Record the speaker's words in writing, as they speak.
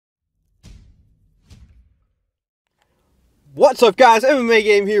What's up, guys?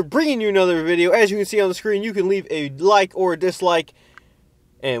 MMAGAME here, bringing you another video. As you can see on the screen, you can leave a like or a dislike,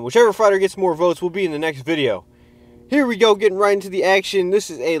 and whichever fighter gets more votes will be in the next video. Here we go, getting right into the action. This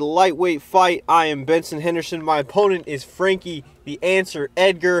is a lightweight fight. I am Benson Henderson. My opponent is Frankie the Answer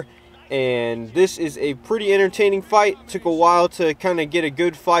Edgar, and this is a pretty entertaining fight. Took a while to kind of get a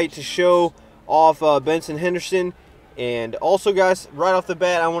good fight to show off Benson Henderson. And also, guys, right off the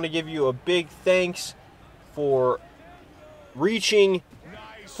bat, I want to give you a big thanks for reaching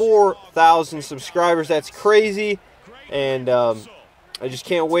 4,000 subscribers. That's crazy, and I just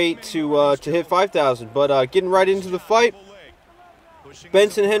can't wait to hit 5,000. But getting right into the fight,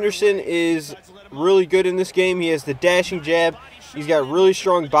 Benson Henderson is really good in this game. He has the dashing jab. He's got really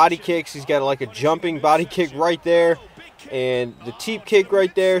strong body kicks. He's got like a jumping body kick right there, and the teep kick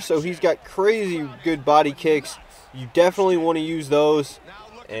right there. So he's got crazy good body kicks. You definitely want to use those,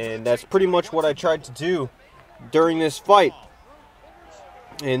 and that's pretty much what I tried to do during this fight.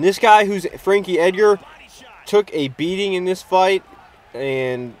 And this guy, who's Frankie Edgar, took a beating in this fight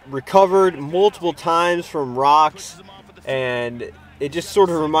and recovered multiple times from rocks, and it just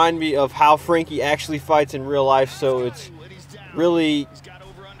sort of reminded me of how Frankie actually fights in real life. So it's really,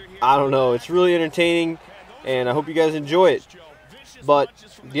 I don't know, it's really entertaining, and I hope you guys enjoy it. But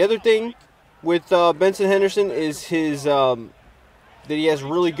the other thing with Benson Henderson is his that he has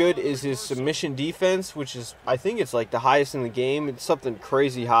really good is his submission defense, which is, I think it's like the highest in the game. It's something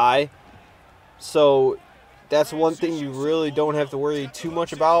crazy high. So that's one thing you really don't have to worry too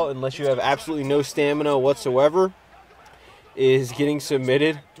much about unless you have absolutely no stamina whatsoever, is getting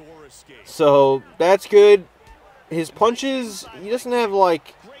submitted. So that's good. His punches, he doesn't have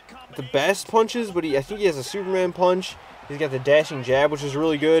like the best punches, but I think he has a Superman punch. He's got the dashing jab, which is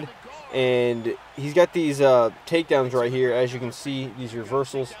really good. And he's got these takedowns right here, as you can see, these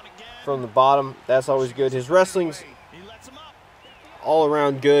reversals from the bottom. That's always good. His wrestling's all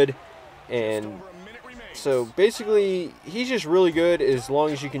around good. And so basically, he's just really good as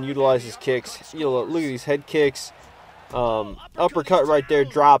long as you can utilize his kicks. You know, look at these head kicks. Uppercut right there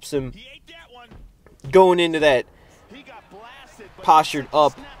drops him. Going into that postured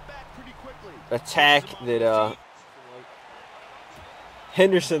up attack that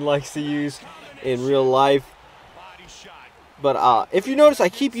Henderson likes to use in real life. But if you notice, I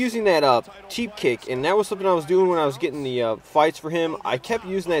keep using that teep kick, and that was something I was doing when I was getting the fights for him. I kept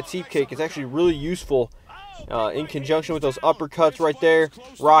using that teep kick. It's actually really useful in conjunction with those uppercuts right there.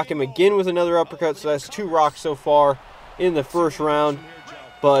 Rock him again with another uppercut, so that's 2 rocks so far in the first round.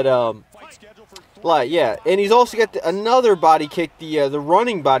 But yeah, and he's also got another body kick, the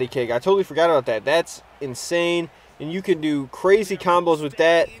running body kick. I totally forgot about that. That's insane. And you can do crazy combos with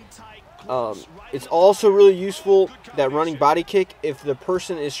that. It's also really useful, that running body kick, if the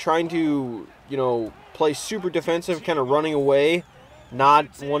person is trying to, you know, play super defensive, kind of running away, not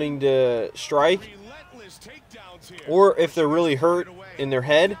wanting to strike. Or if they're really hurt in their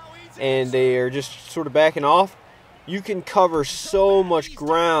head and they are just sort of backing off. You can cover so much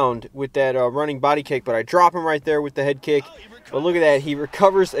ground with that running body kick. But I drop him right there with the head kick. But look at that. He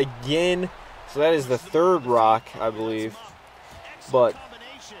recovers again. So that is the 3rd rock, I believe. But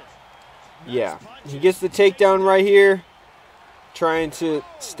yeah, he gets the takedown right here, trying to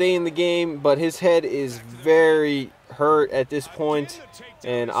stay in the game, but his head is very hurt at this point,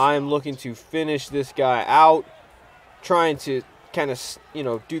 and I'm looking to finish this guy out, trying to kind of, you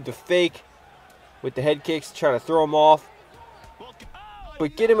know, do the fake with the head kicks, try to throw him off,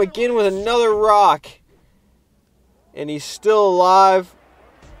 but get him again with another rock, and he's still alive.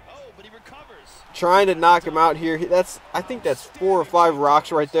 Trying to knock him out here. I think that's 4 or 5 rocks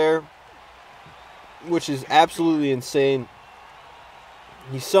right there, which is absolutely insane.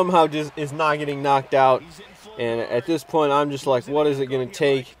 He somehow just is not getting knocked out, and at this point I'm just like, what is it going to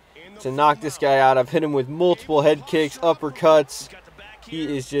take to knock this guy out? I've hit him with multiple head kicks, uppercuts.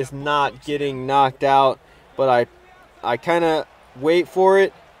 He is just not getting knocked out, but I kind of wait for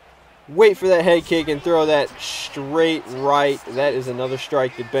it. Wait for that head kick and throw that straight right. That is another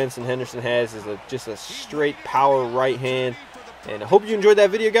strike that Benson Henderson has, is just a straight power right hand. And I hope you enjoyed that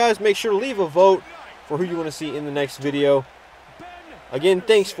video, guys. Make sure to leave a vote for who you want to see in the next video. Again,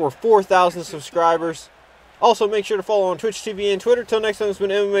 thanks for 4,000 subscribers. Also, make sure to follow on Twitch TV and Twitter. Till next time, it's been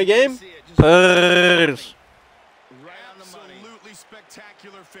MMAGAME. Peace. Absolutely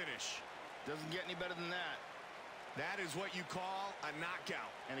spectacular finish. Doesn't get any better than that. That is what you call a knockout.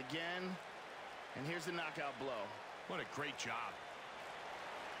 And again, and here's the knockout blow. What a great job.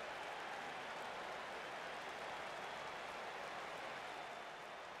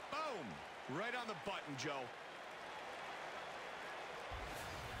 Boom. Right on the button, Joe.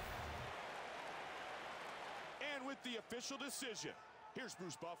 And with with the official decision. Here's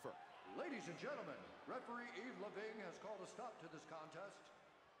Bruce Buffer. Ladies and gentlemen, referee Yves Leving has called a stop to this contest